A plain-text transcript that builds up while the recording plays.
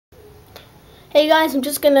Hey guys, I'm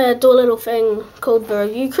just gonna do a little thing called the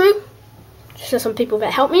review crew. Just for some people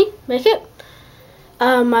that helped me make it.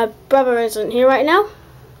 My brother isn't here right now,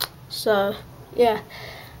 so yeah,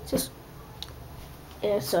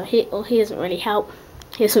 so he doesn't really help.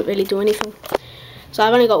 He doesn't really do anything. So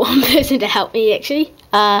I've only got one person to help me actually.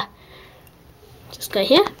 Just go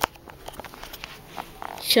here.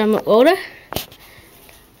 Show him the order.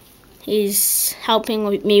 He's helping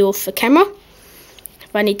me with the camera.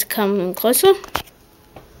 If I need to come in closer,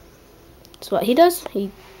 that's what he does.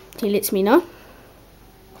 He lets me know.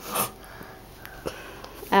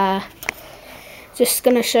 Just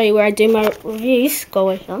gonna show you where I do my reviews. Go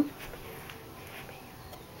away, Sean.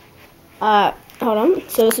 Hold on.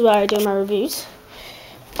 So this is where I do my reviews.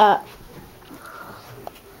 I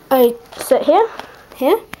sit here.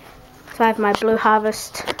 So I have my Blue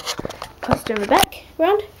Harvest poster in the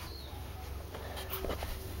background.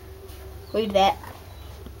 Read that.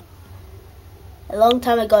 A long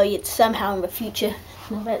time ago, yet somehow in the future.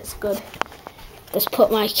 No, that's good. Just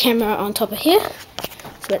put my camera on top of here.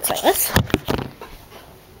 So it's like this.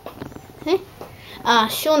 Okay.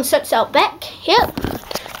 Sean sits out back here.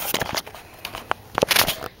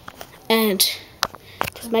 And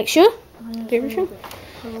just make sure. Everything.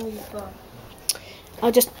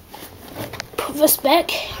 I'll just put this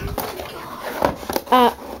back.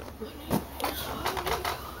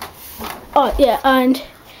 Oh yeah, and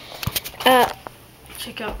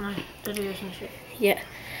check out my videos and shit. Yeah.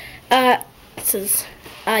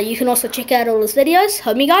 You can also check out all his videos.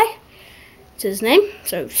 Homie Guy. It's his name.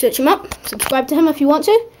 So search him up. Subscribe to him if you want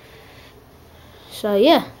to. So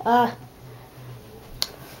yeah.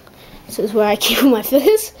 This is where I keep all my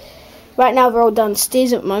figures. Right now they're all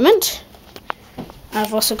downstairs at the moment.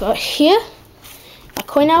 I've also got here a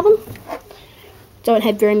coin album. Don't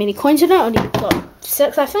have very many coins in it. Only got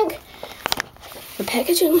 6, I think. The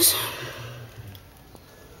packagings.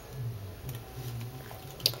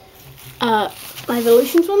 My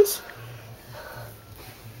Evolutions ones.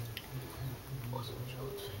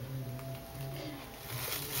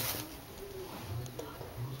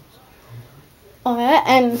 Alright,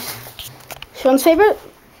 and Sean's favourite,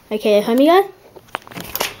 aka Homie Guy.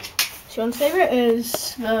 Sean's favourite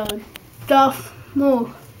is the Darth Maul.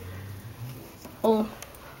 Oh,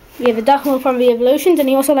 yeah, the Darth Maul from the Evolutions, and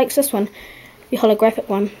he also likes this one, the holographic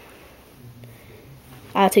one.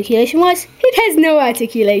 Articulation-wise, it has no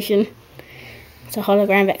articulation. It's a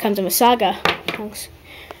hologram that comes in the Saga.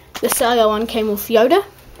 The Saga one came with Yoda.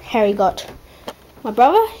 Harry got my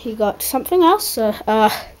brother. He got something else. Got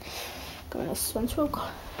a Spencer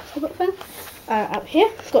thing. Up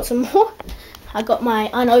here, got some more. I got my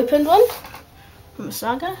unopened one from the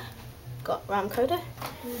Saga. Got Ram Coda,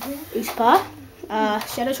 Uspar,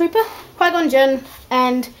 Shadow Trooper, Qui-Gon Jinn,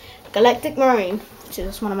 and Galactic Marine, which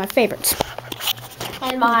is one of my favourites.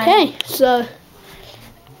 And mine. Okay, so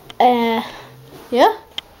yeah. Is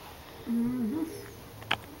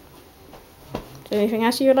there anything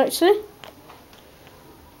else you would like to say?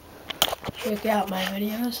 Check out my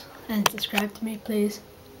videos and subscribe to me, please.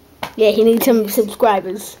 Yeah, he needs some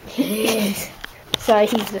subscribers. Please. Sorry,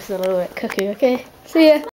 he's just a little bit cuckoo, okay? See ya.